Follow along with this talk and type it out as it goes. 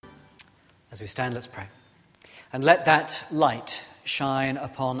As we stand, let's pray. And let that light shine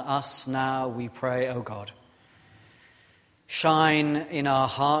upon us now, we pray, O God. Shine in our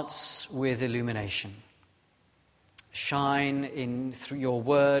hearts with illumination. Shine in through your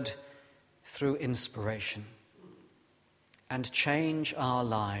word, through inspiration. And change our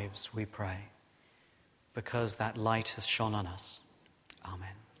lives, we pray, because that light has shone on us.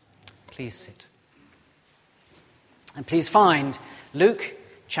 Amen. Please sit. And please find Luke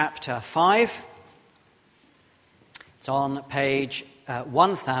chapter 5. It's on page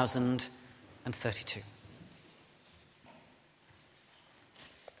 1032.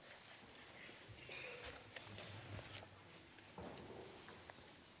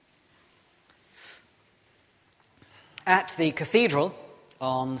 At the cathedral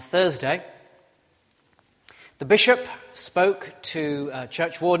on Thursday, the bishop spoke to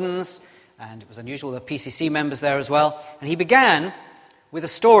church wardens, and it was unusual, the PCC members there as well, and he began with a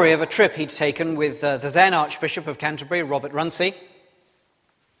story of a trip he'd taken with the then Archbishop of Canterbury, Robert Runcie.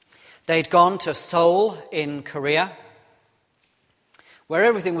 They'd gone to Seoul in Korea, where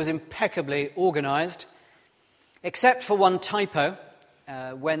everything was impeccably organised, except for one typo,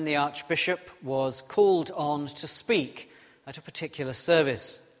 when the Archbishop was called on to speak at a particular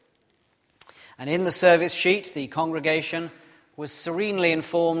service. And in the service sheet, the congregation was serenely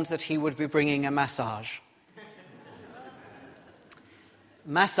informed that he would be bringing a massage.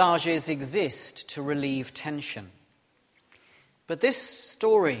 Massages exist to relieve tension. But this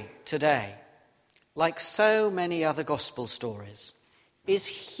story today, like so many other gospel stories, is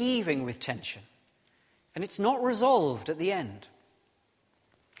heaving with tension. And it's not resolved at the end.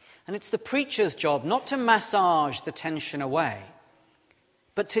 And it's the preacher's job not to massage the tension away,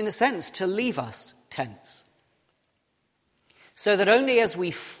 but in a sense to leave us tense. So that only as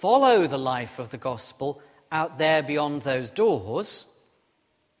we follow the life of the gospel out there beyond those doors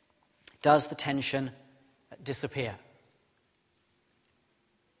does the tension disappear.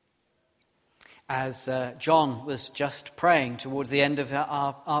 As John was just praying towards the end of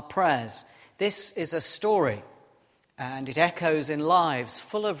our prayers, this is a story, and it echoes in lives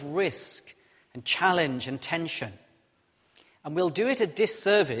full of risk and challenge and tension. And we'll do it a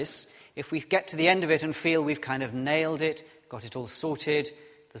disservice if we get to the end of it and feel we've kind of nailed it, got it all sorted,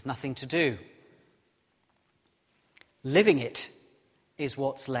 there's nothing to do. Living it is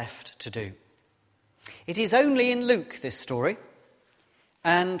what's left to do. It is only in Luke, this story,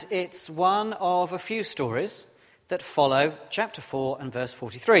 and it's one of a few stories that follow chapter 4 and verse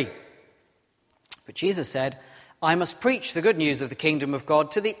 43. But Jesus said, I must preach the good news of the kingdom of God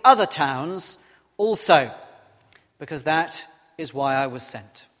to the other towns also, because that is why I was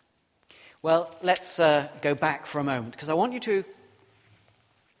sent. Well, let's go back for a moment, because I want you to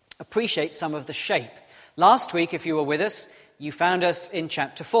appreciate some of the shape. Last week, if you were with us, you found us in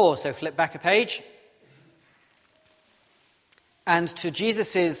chapter 4, so flip back a page. And to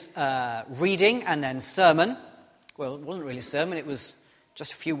Jesus' reading and then sermon, well, it wasn't really a sermon, it was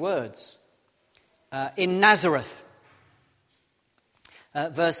just a few words. In Nazareth,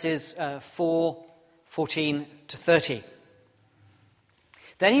 verses 4, 14 to 30.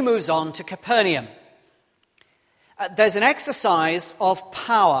 Then he moves on to Capernaum. There's an exercise of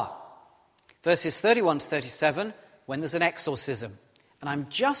power, verses 31 to 37, when there's an exorcism. And I'm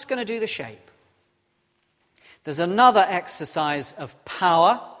just going to do the shape. There's another exercise of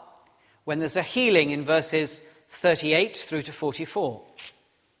power when there's a healing in verses 38 through to 44.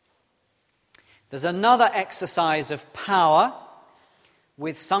 There's another exercise of power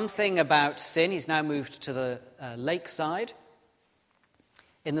with something about sin. He's now moved to the lakeside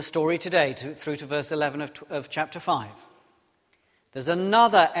in the story today, through to verse 11 of chapter 5. There's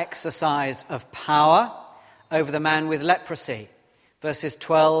another exercise of power over the man with leprosy, verses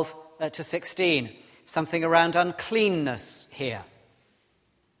 12 to 16. Something around uncleanness here.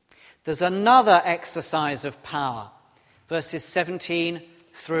 There's another exercise of power, verses 17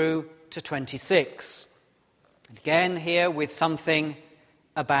 through to 26. And again here with something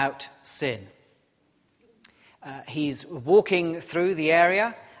about sin. He's walking through the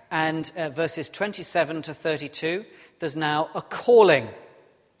area, and verses 27 to 32, there's now a calling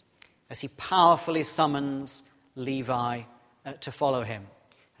as he powerfully summons Levi to follow him.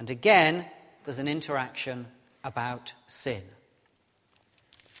 And again, there's an interaction about sin.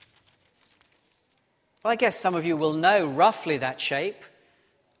 Well, I guess some of you will know roughly that shape.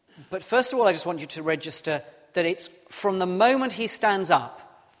 But first of all, I just want you to register that it's from the moment he stands up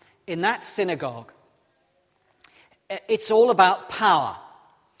in that synagogue, it's all about power.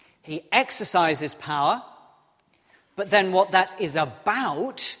 He exercises power, but then what that is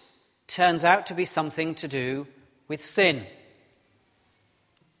about turns out to be something to do with sin.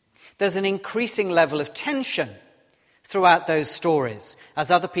 there's an increasing level of tension throughout those stories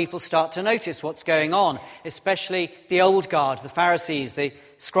as other people start to notice what's going on, especially the old guard, the Pharisees, the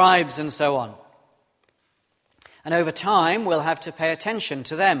scribes and so on. And over time, we'll have to pay attention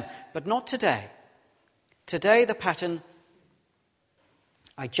to them, but not today. Today, the pattern,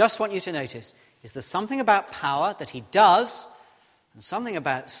 I just want you to notice, is there's something about power that he does and something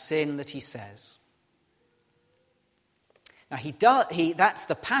about sin that he says. Now, that's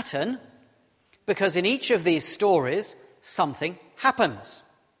the pattern because in each of these stories, something happens.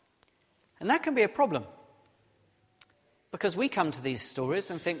 And that can be a problem because we come to these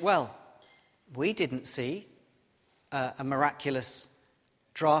stories and think, well, we didn't see a miraculous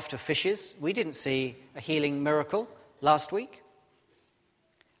draft of fishes. We didn't see a healing miracle last week.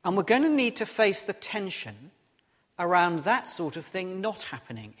 And we're going to need to face the tension around that sort of thing not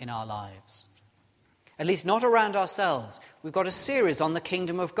happening in our lives. At least not around ourselves. We've got a series on the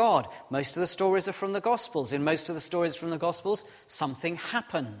kingdom of God. Most of the stories are from the Gospels. In most of the stories from the Gospels, something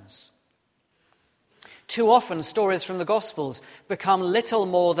happens. Too often, stories from the Gospels become little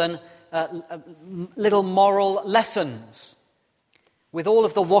more than little moral lessons, with all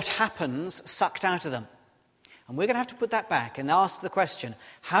of the what happens sucked out of them. And we're going to have to put that back and ask the question,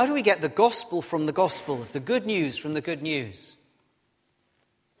 how do we get the gospel from the Gospels, the good news from the good news?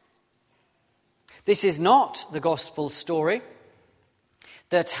 This is not the gospel story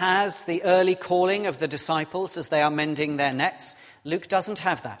that has the early calling of the disciples as they are mending their nets. Luke doesn't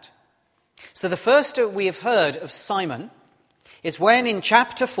have that. So the first we have heard of Simon is when in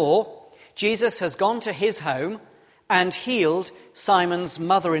chapter 4, Jesus has gone to his home and healed Simon's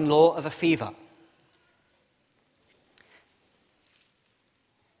mother-in-law of a fever.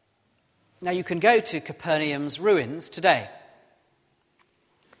 Now you can go to Capernaum's ruins today,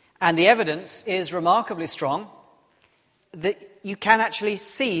 and the evidence is remarkably strong that you can actually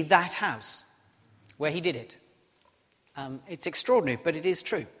see that house where he did it. It's extraordinary, but it is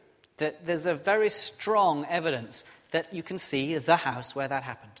true that there's a very strong evidence that you can see the house where that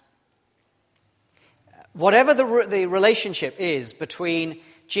happened. Whatever the relationship is between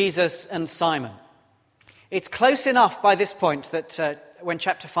Jesus and Simon, it's close enough by this point that when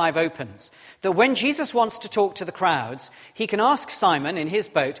chapter 5 opens, that when Jesus wants to talk to the crowds, he can ask Simon in his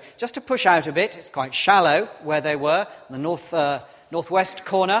boat just to push out a bit. It's quite shallow where they were, in the northwest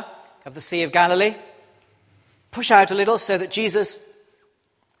corner of the Sea of Galilee. Push out a little so that Jesus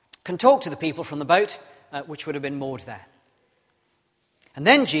can talk to the people from the boat, which would have been moored there. And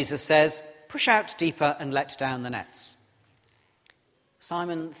then Jesus says, push out deeper and let down the nets.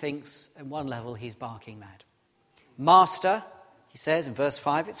 Simon thinks at one level he's barking mad. Master, he says in verse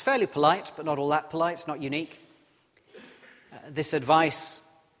 5, it's fairly polite, but not all that polite, it's not unique. This advice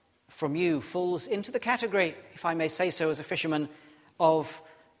from you falls into the category, if I may say so as a fisherman, of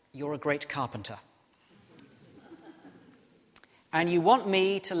you're a great carpenter. And you want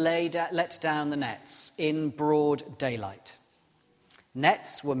me to let down the nets in broad daylight.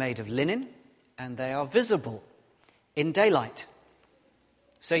 Nets were made of linen, and they are visible in daylight.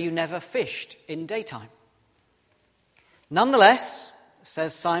 So you never fished in daytime. Nonetheless,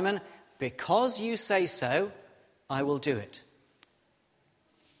 says Simon, because you say so, I will do it.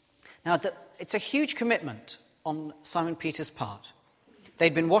 Now, it's a huge commitment on Simon Peter's part.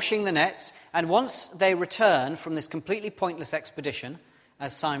 They'd been washing the nets, and once they return from this completely pointless expedition,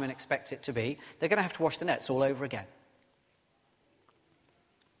 as Simon expects it to be, they're going to have to wash the nets all over again.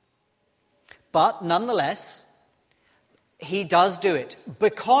 But nonetheless, he does do it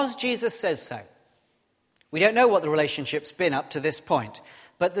because Jesus says so. We don't know what the relationship's been up to this point,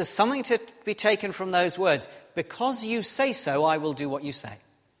 but there's something to be taken from those words. Because you say so, I will do what you say.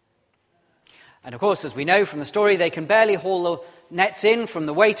 And of course, as we know from the story, they can barely haul the nets in from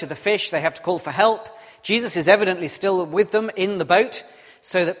the weight of the fish. They have to call for help. Jesus is evidently still with them in the boat,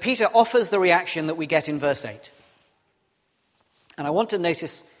 so that Peter offers the reaction that we get in verse 8. And I want to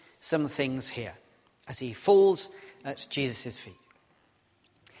notice some things here as he falls at Jesus' feet.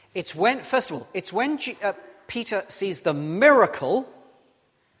 It's when Peter sees the miracle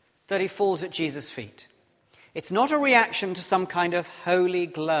that he falls at Jesus' feet. It's not a reaction to some kind of holy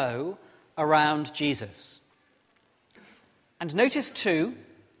glow around Jesus. And notice too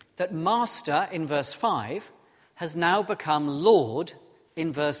that Master in verse 5 has now become Lord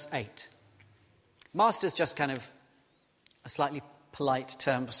in verse 8. Master's just kind of a slightly polite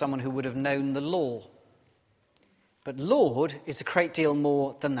term for someone who would have known the law. But Lord is a great deal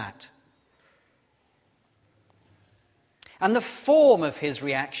more than that. And the form of his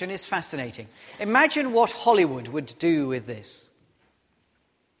reaction is fascinating. Imagine what Hollywood would do with this.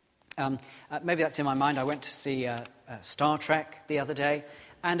 Maybe that's in my mind. I went to see Star Trek the other day,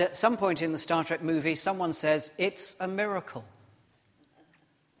 And at some point in the Star Trek movie, someone says, "It's a miracle."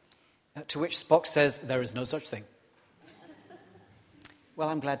 To which Spock says, "There is no such thing." Well,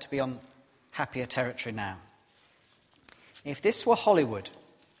 I'm glad to be on happier territory now. If this were Hollywood,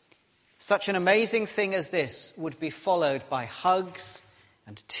 such an amazing thing as this would be followed by hugs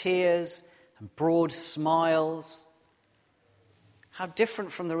and tears and broad smiles. How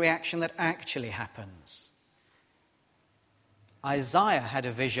different from the reaction that actually happens. Isaiah had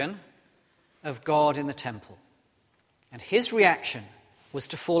a vision of God in the temple, and his reaction was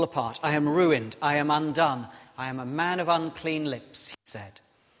to fall apart. "I am ruined, I am undone, I am a man of unclean lips," he said.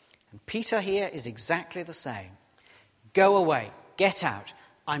 And Peter here is exactly the same. "Go away, get out.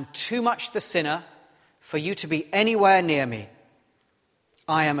 I'm too much the sinner for you to be anywhere near me.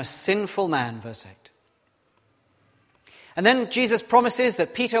 I am a sinful man," verse 8. And then Jesus promises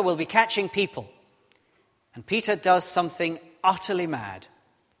that Peter will be catching people. And Peter does something utterly mad.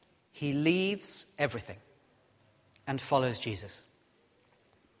 He leaves everything and follows Jesus.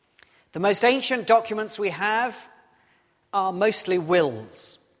 The most ancient documents we have are mostly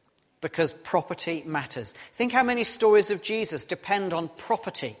wills, because property matters. Think how many stories of Jesus depend on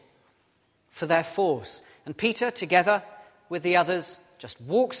property for their force. And Peter, together with the others, just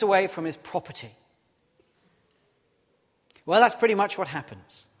walks away from his property. Well, that's pretty much what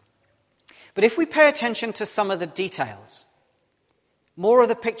happens. But if we pay attention to some of the details, more of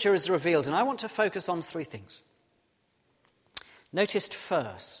the picture is revealed, and I want to focus on three things. Notice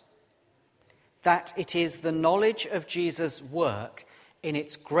first that it is the knowledge of Jesus' work in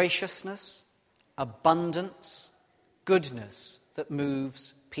its graciousness, abundance, goodness that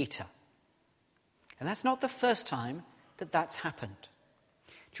moves Peter. And that's not the first time that that's happened.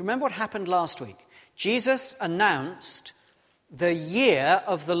 Do you remember what happened last week? Jesus announced the year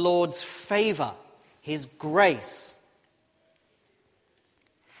of the Lord's favor, his grace.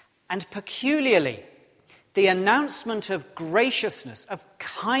 And peculiarly, the announcement of graciousness, of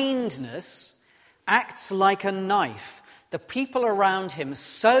kindness, acts like a knife. The people around him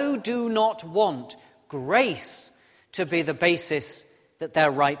so do not want grace to be the basis that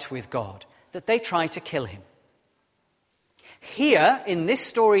they're right with God, that they try to kill him. Here, in this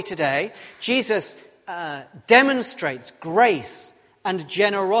story today, Jesus demonstrates grace and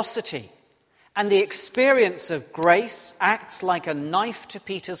generosity, and the experience of grace acts like a knife to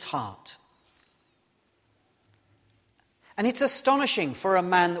Peter's heart. And it's astonishing for a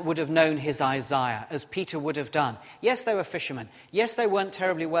man that would have known his Isaiah, as Peter would have done. Yes, they were fishermen. Yes, they weren't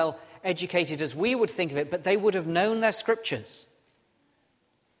terribly well educated as we would think of it, but they would have known their scriptures.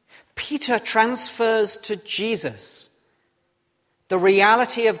 Peter transfers to Jesus the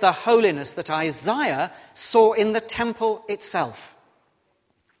reality of the holiness that Isaiah saw in the temple itself.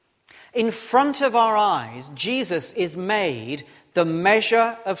 In front of our eyes, Jesus is made the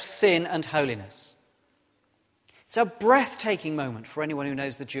measure of sin and holiness. It's a breathtaking moment for anyone who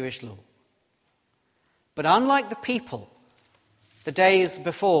knows the Jewish law. But unlike the people, the days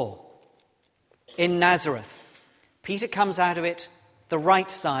before, in Nazareth, Peter comes out of it the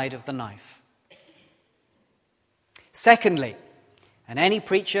right side of the knife. Secondly, and any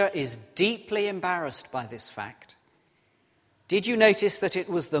preacher is deeply embarrassed by this fact, did you notice that it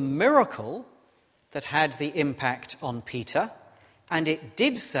was the miracle that had the impact on Peter, and it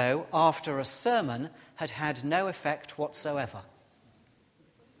did so after a sermon had no effect whatsoever?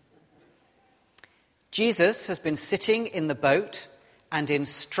 Jesus has been sitting in the boat and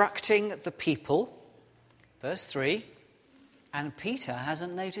instructing the people, verse 3, and Peter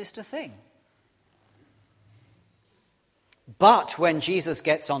hasn't noticed a thing. But when Jesus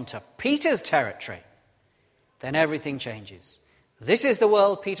gets onto Peter's territory, then everything changes. This is the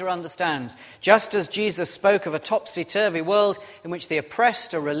world Peter understands. Just as Jesus spoke of a topsy-turvy world in which the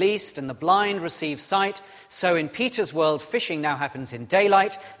oppressed are released and the blind receive sight, so in Peter's world, fishing now happens in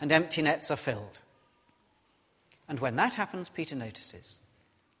daylight and empty nets are filled. And when that happens, Peter notices.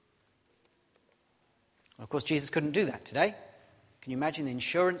 Well, of course, Jesus couldn't do that today. Can you imagine the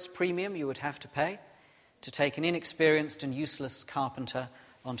insurance premium you would have to pay to take an inexperienced and useless carpenter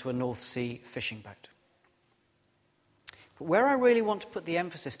onto a North Sea fishing boat? But where I really want to put the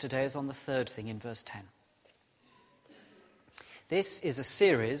emphasis today is on the third thing in verse 10. This is a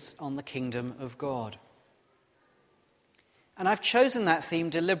series on the kingdom of God. And I've chosen that theme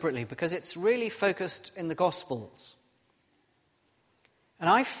deliberately because it's really focused in the Gospels. And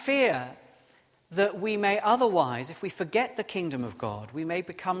I fear that we may otherwise, if we forget the kingdom of God, we may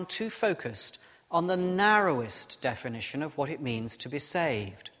become too focused on the narrowest definition of what it means to be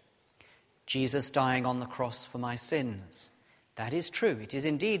saved. Jesus dying on the cross for my sins. That is true. It is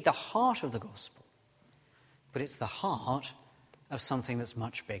indeed the heart of the gospel. But it's the heart of something that's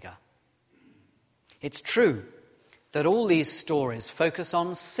much bigger. It's true that all these stories focus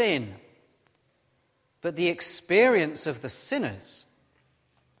on sin, but the experience of the sinners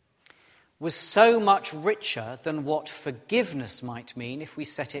was so much richer than what forgiveness might mean if we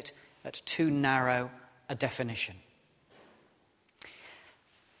set it at too narrow a definition.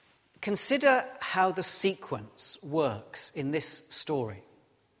 Consider how the sequence works in this story.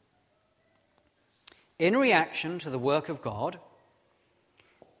 In reaction to the work of God,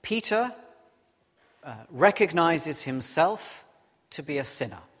 Peter recognizes himself to be a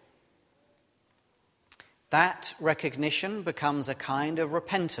sinner. That recognition becomes a kind of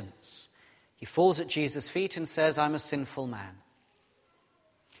repentance. He falls at Jesus' feet and says, I'm a sinful man.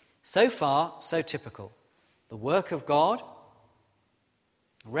 So far, so typical. The work of God,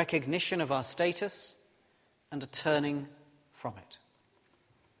 a recognition of our status, and a turning from it.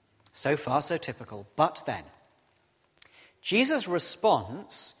 So far, so typical. But then, Jesus'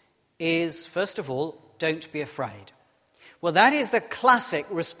 response is, first of all, don't be afraid. Well, that is the classic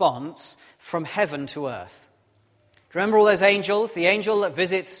response from heaven to earth. Do you remember all those angels? The angel that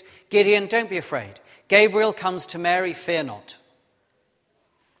visits Gideon, don't be afraid. Gabriel comes to Mary, fear not.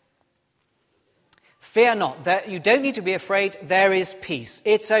 Fear not. You don't need to be afraid. There is peace.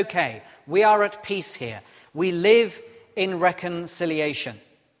 It's okay. We are at peace here. We live in reconciliation.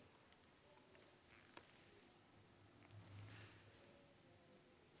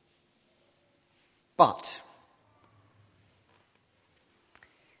 But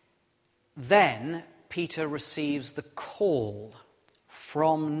then Peter receives the call,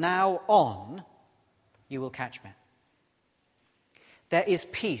 from now on, you will catch me. There is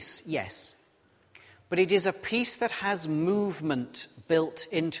peace, yes, but it is a peace that has movement built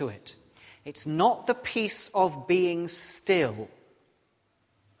into it. It's not the peace of being still.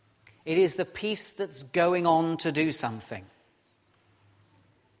 It is the peace that's going on to do something.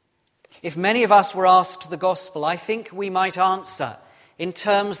 If many of us were asked the gospel, I think we might answer in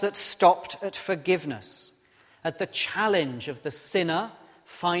terms that stopped at forgiveness, at the challenge of the sinner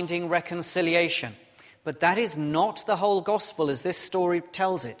finding reconciliation. But that is not the whole gospel as this story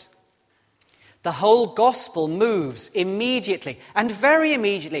tells it. The whole gospel moves immediately, and very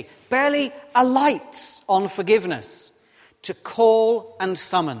immediately, barely alights on forgiveness, to call and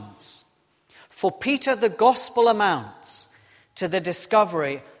summons. For Peter, the gospel amounts to the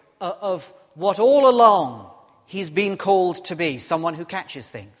discovery of what all along he's been called to be, someone who catches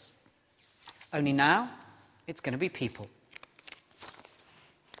things. Only now, it's going to be people.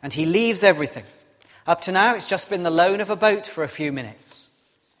 And he leaves everything. Up to now, it's just been the loan of a boat for a few minutes.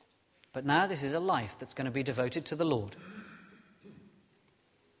 But now this is a life that's going to be devoted to the Lord.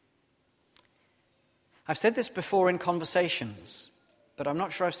 I've said this before in conversations, but I'm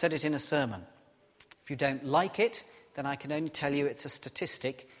not sure I've said it in a sermon. If you don't like it, then I can only tell you it's a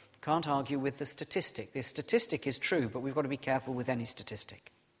statistic. You can't argue with the statistic. The statistic is true, but we've got to be careful with any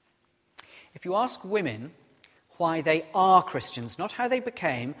statistic. If you ask women why they are Christians, not how they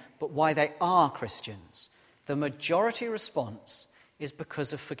became, but why they are Christians, the majority response is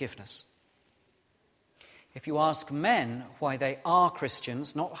because of forgiveness. If you ask men why they are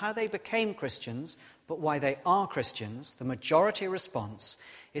Christians, not how they became Christians, but why they are Christians, the majority response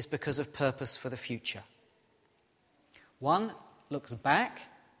is because of purpose for the future. One looks back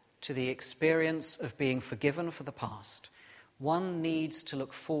to the experience of being forgiven for the past. One needs to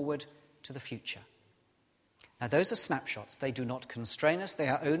look forward to the future. Now, those are snapshots. They do not constrain us. They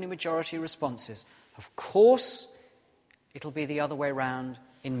are only majority responses. Of course, it'll be the other way round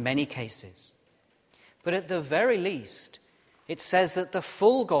in many cases. But at the very least, it says that the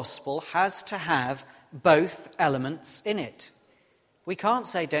full gospel has to have both elements in it. We can't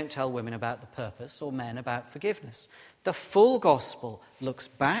say don't tell women about the purpose or men about forgiveness. The full gospel looks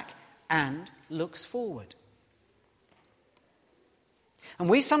back and looks forward. And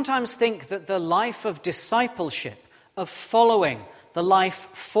we sometimes think that the life of discipleship, of following the life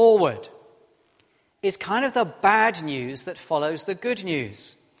forward, is kind of the bad news that follows the good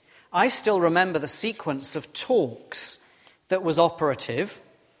news. I still remember the sequence of talks that was operative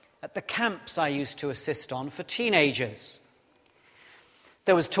at the camps I used to assist on for teenagers.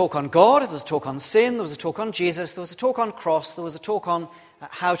 There was talk on God, there was talk on sin, there was a talk on Jesus, there was a talk on cross, there was a talk on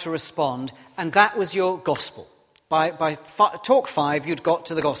how to respond, and that was your gospel. By talk 5, you'd got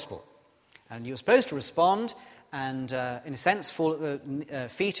to the gospel. And you were supposed to respond and, in a sense, fall at the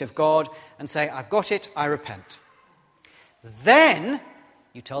feet of God and say, I've got it, I repent. Then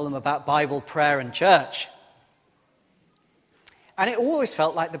you told them about Bible, prayer, and church. And it always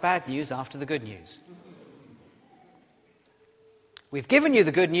felt like the bad news after the good news. We've given you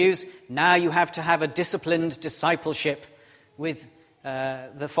the good news, now you have to have a disciplined discipleship with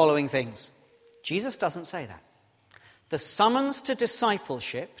the following things. Jesus doesn't say that. The summons to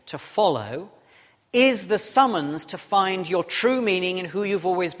discipleship, to follow, is the summons to find your true meaning in who you've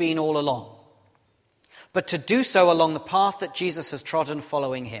always been all along, but to do so along the path that Jesus has trodden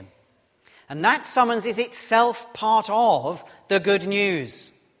following him. And that summons is itself part of the good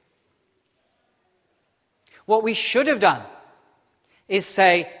news. What we should have done is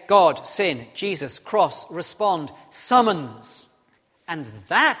say, God, sin, Jesus, cross, respond, summons. And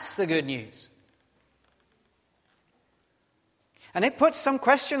that's the good news. And it puts some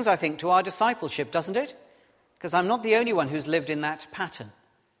questions, I think, to our discipleship, doesn't it? Because I'm not the only one who's lived in that pattern.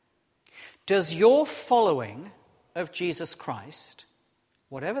 Does your following of Jesus Christ,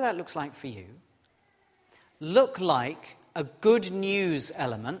 whatever that looks like for you, look like a good news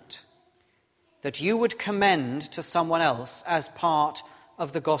element that you would commend to someone else as part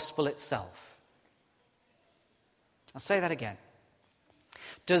of the gospel itself? I'll say that again.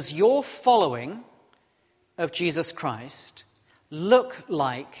 Does your following of Jesus Christ look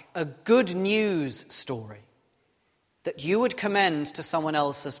like a good news story that you would commend to someone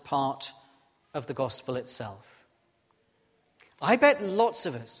else as part of the gospel itself? I bet lots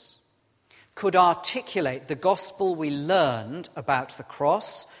of us could articulate the gospel we learned about the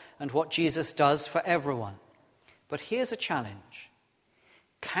cross and what Jesus does for everyone. But here's a challenge.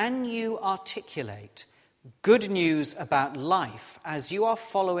 Can you articulate good news about life as you are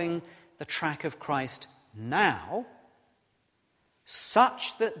following the track of Christ now,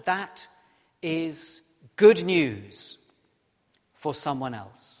 such that that is good news for someone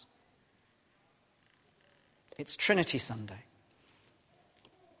else? It's Trinity Sunday.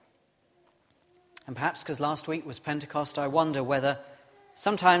 And perhaps because last week was Pentecost, I wonder whether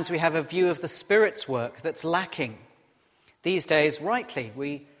sometimes we have a view of the Spirit's work that's lacking. These days, rightly,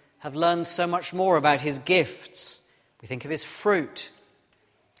 we have learned so much more about his gifts. We think of his fruit,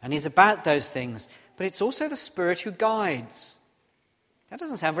 and he's about those things. But it's also the Spirit who guides. That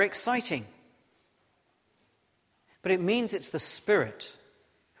doesn't sound very exciting. But it means it's the Spirit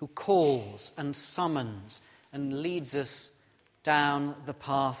who calls and summons and leads us down the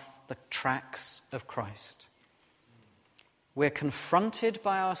path, the tracks of Christ. We're confronted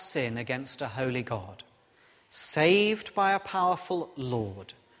by our sin against a holy God, saved by a powerful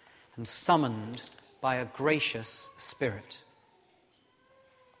Lord, and summoned by a gracious Spirit.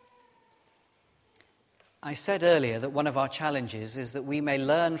 I said earlier that one of our challenges is that we may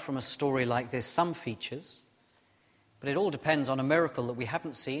learn from a story like this some features, but it all depends on a miracle that we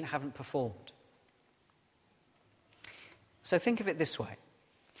haven't seen, haven't performed. So think of it this way.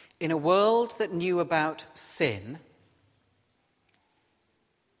 In a world that knew about sin,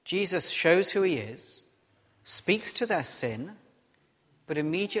 Jesus shows who he is, speaks to their sin, but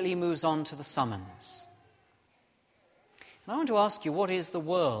immediately moves on to the summons. And I want to ask you, what is the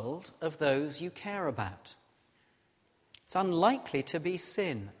world of those you care about? It's unlikely to be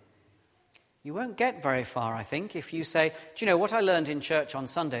sin. You won't get very far, I think, if you say, do you know, what I learned in church on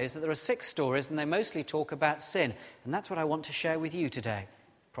Sunday is that there are 6 stories and they mostly talk about sin. And that's what I want to share with you today.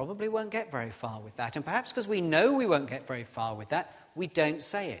 Probably won't get very far with that. And perhaps because we know we won't get very far with that, we don't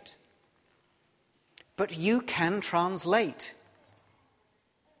say it. But you can translate.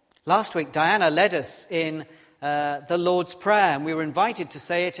 Last week, Diana led us in the Lord's Prayer, and we were invited to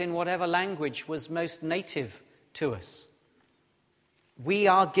say it in whatever language was most native to us. We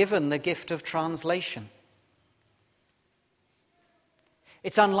are given the gift of translation.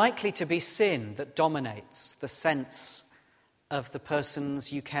 It's unlikely to be sin that dominates the sense of the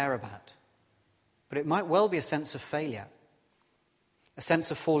persons you care about, but it might well be a sense of failure, a sense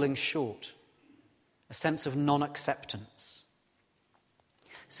of falling short, a sense of non-acceptance.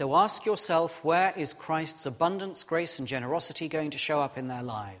 So ask yourself, where is Christ's abundance, grace, and generosity going to show up in their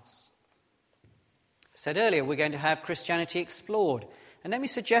lives? I said earlier, we're going to have Christianity Explored. And let me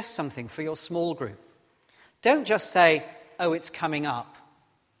suggest something for your small group. Don't just say, oh, it's coming up.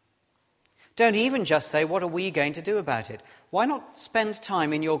 Don't even just say, what are we going to do about it? Why not spend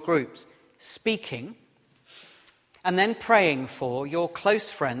time in your groups speaking and then praying for your close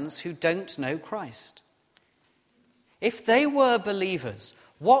friends who don't know Christ? If they were believers,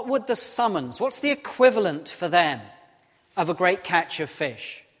 what would the summons, what's the equivalent for them of a great catch of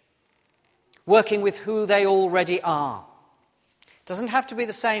fish? Working with who they already are. It doesn't have to be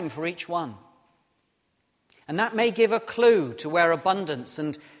the same for each one. And that may give a clue to where abundance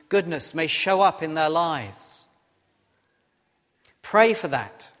and goodness may show up in their lives. Pray for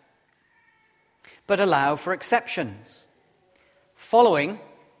that. But allow for exceptions. Following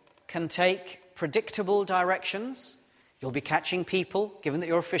can take predictable directions. You'll be catching people, given that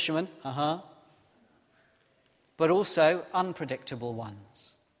you're a fisherman. But but also unpredictable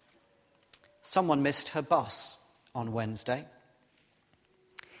ones. Someone missed her bus on Wednesday.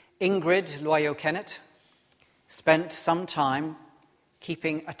 Ingrid Loyot-Kennett spent some time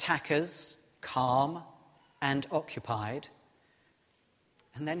keeping attackers calm and occupied,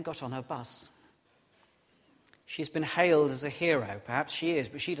 and then got on her bus. She's been hailed as a hero. Perhaps she is,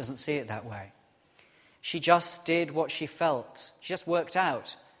 but she doesn't see it that way. She just did what she felt. She just worked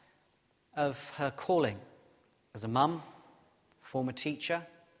out of her calling as a mum, former teacher,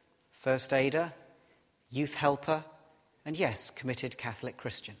 first aider, youth helper, and yes, committed Catholic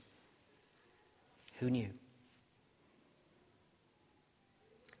Christian. Who knew?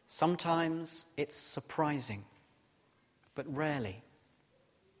 Sometimes it's surprising, but rarely.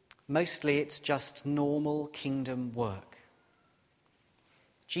 Mostly it's just normal kingdom work.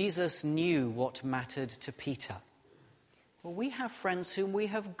 Jesus knew what mattered to Peter. Well, we have friends whom we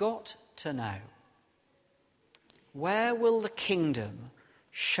have got to know. Where will the kingdom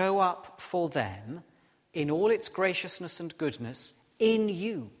show up for them in all its graciousness and goodness in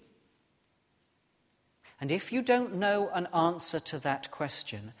you? And if you don't know an answer to that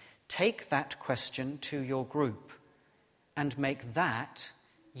question, take that question to your group and make that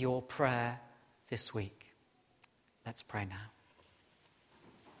your prayer this week. Let's pray now.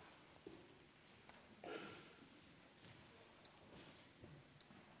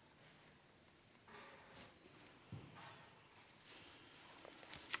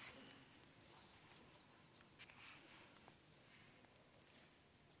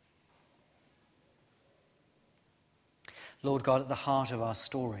 Lord God, at the heart of our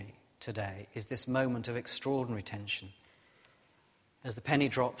story today is this moment of extraordinary tension. As the penny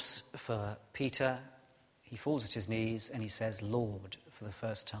drops for Peter, he falls at his knees and he says, Lord, for the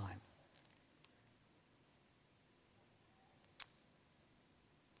first time.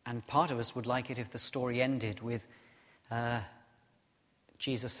 And part of us would like it if the story ended with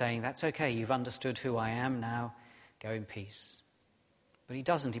Jesus saying, that's okay, you've understood who I am, now go in peace. But he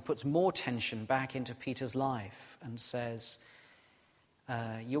doesn't. He puts more tension back into Peter's life and says,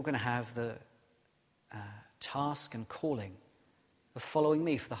 you're going to have the task and calling of following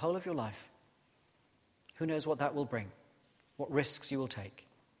me for the whole of your life. Who knows what that will bring, what risks you will take.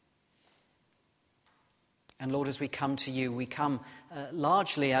 And Lord, as we come to you, we come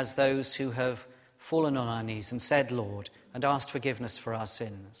largely as those who have fallen on our knees and said, Lord, and asked forgiveness for our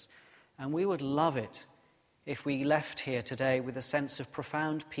sins. And we would love it if we left here today with a sense of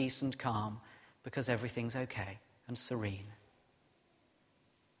profound peace and calm because everything's okay and serene.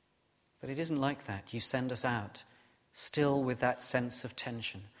 But it isn't like that. You send us out still with that sense of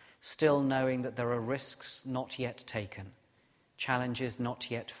tension, still knowing that there are risks not yet taken, challenges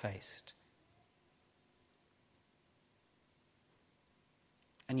not yet faced.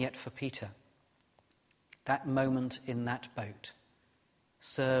 And yet for Peter, that moment in that boat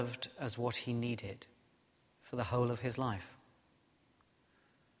served as what he needed for the whole of his life.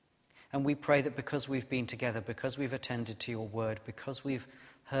 And we pray that because we've been together, because we've attended to your word, because we've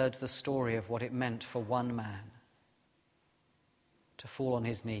heard the story of what it meant for one man to fall on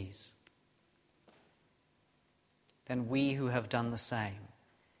his knees, then we who have done the same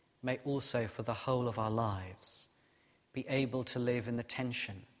may also for the whole of our lives be able to live in the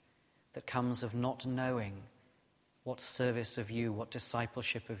tension that comes of not knowing what service of you, what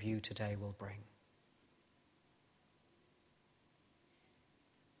discipleship of you today will bring.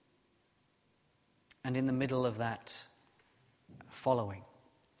 And in the middle of that following,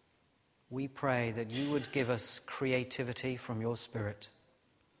 we pray that you would give us creativity from your Spirit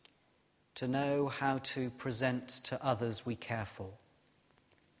to know how to present to others we care for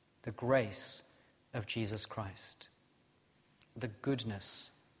the grace of Jesus Christ, the goodness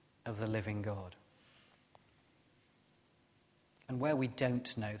of the living God. And where we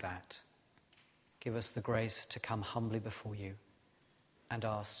don't know that, give us the grace to come humbly before you and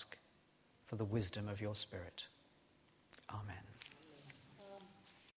ask for the wisdom of your Spirit. Amen.